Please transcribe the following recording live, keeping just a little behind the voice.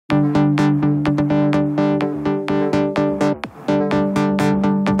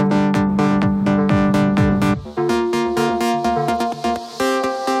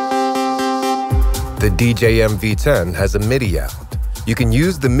The DJM-V10 has a MIDI out. You can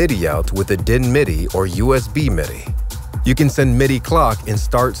use the MIDI out with a DIN MIDI or USB MIDI. You can send MIDI clock and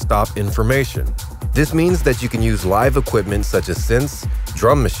start-stop information. This means that you can use live equipment such as synths,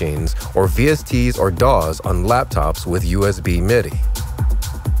 drum machines, or VSTs or DAWs on laptops with USB MIDI.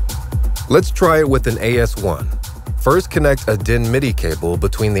 Let's try it with an AS1. First, connect a DIN MIDI cable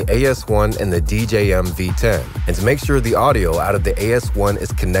between the AS1 and the DJM-V10, and to make sure the audio out of the AS1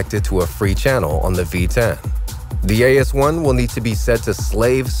 is connected to a free channel on the V10. The AS1 will need to be set to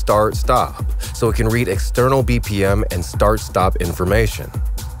slave start-stop, so it can read external BPM and start-stop information.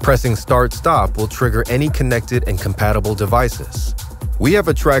 Pressing start-stop will trigger any connected and compatible devices. We have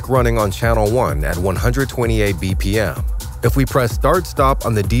a track running on channel 1 at 128 BPM. If we press start-stop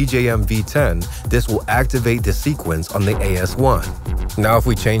on the DJM-V10, this will activate the sequence on the AS1. Now if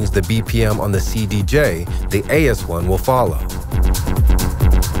we change the BPM on the CDJ, the AS1 will follow.